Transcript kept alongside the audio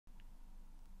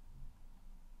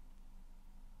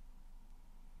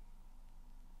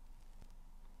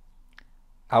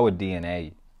Our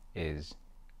DNA is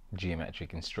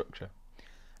geometric in structure.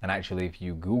 And actually, if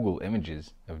you Google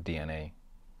images of DNA,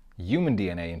 human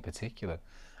DNA in particular,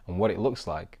 and what it looks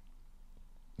like,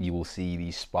 you will see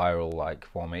the spiral-like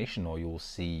formation, or you will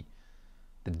see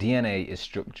the DNA is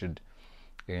structured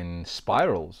in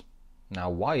spirals. Now,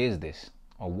 why is this?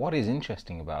 Or what is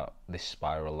interesting about this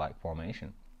spiral-like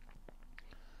formation?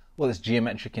 Well, it's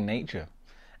geometric in nature,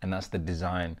 and that's the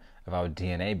design of our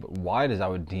DNA. But why does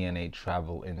our DNA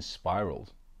travel in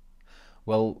spirals?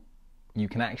 Well, you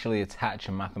can actually attach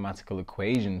a mathematical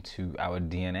equation to our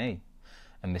DNA,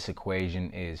 and this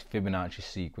equation is Fibonacci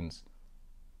sequence,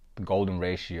 the golden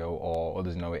ratio, or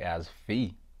others know it as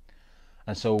phi.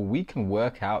 And so we can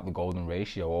work out the golden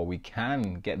ratio, or we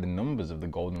can get the numbers of the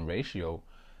golden ratio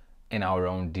in our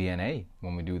own DNA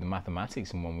when we do the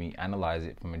mathematics and when we analyze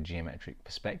it from a geometric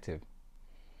perspective.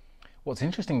 What's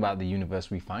interesting about the universe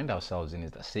we find ourselves in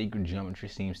is that sacred geometry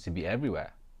seems to be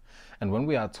everywhere. And when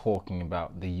we are talking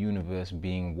about the universe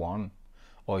being one,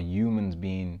 or humans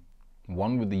being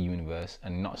one with the universe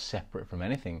and not separate from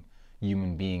anything,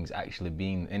 human beings actually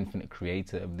being the infinite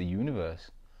creator of the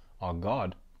universe, or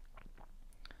God,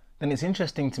 then it's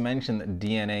interesting to mention that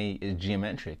DNA is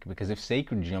geometric, because if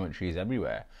sacred geometry is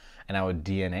everywhere and our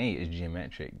DNA is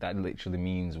geometric, that literally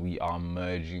means we are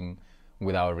merging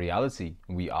with our reality.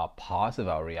 We are part of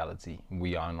our reality.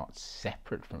 We are not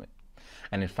separate from it.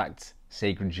 And in fact,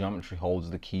 sacred geometry holds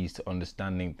the keys to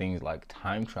understanding things like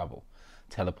time travel,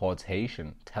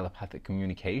 teleportation, telepathic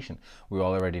communication. We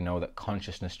already know that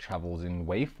consciousness travels in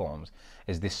waveforms.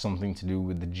 Is this something to do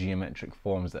with the geometric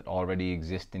forms that already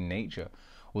exist in nature?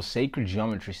 Well, sacred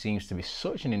geometry seems to be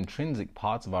such an intrinsic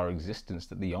part of our existence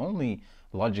that the only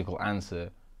logical answer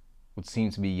would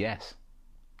seem to be yes.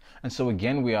 And so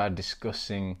again, we are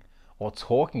discussing or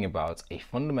talking about a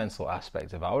fundamental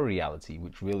aspect of our reality,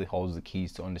 which really holds the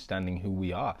keys to understanding who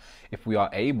we are. If we are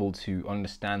able to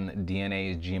understand that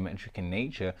DNA is geometric in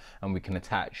nature and we can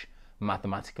attach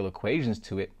mathematical equations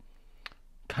to it,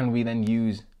 can we then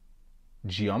use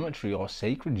geometry or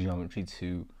sacred geometry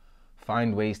to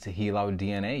find ways to heal our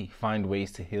DNA, find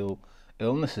ways to heal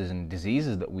illnesses and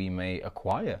diseases that we may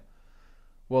acquire?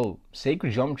 Well,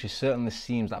 sacred geometry certainly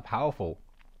seems that powerful.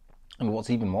 And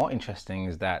what's even more interesting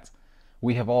is that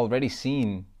we have already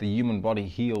seen the human body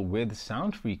heal with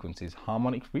sound frequencies,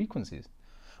 harmonic frequencies.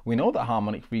 We know that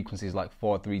harmonic frequencies like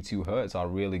 432 Hertz are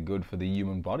really good for the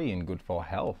human body and good for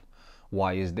health.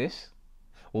 Why is this?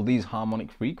 Well, these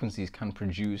harmonic frequencies can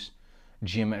produce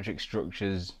geometric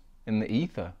structures in the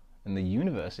ether, in the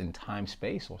universe, in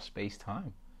time-space or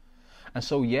space-time. And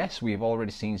so yes, we have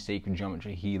already seen sacred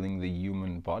geometry healing the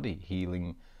human body,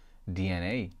 healing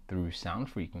DNA through sound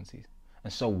frequencies.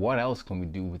 And so what else can we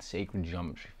do with sacred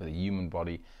geometry for the human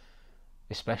body,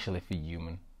 especially for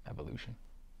human evolution?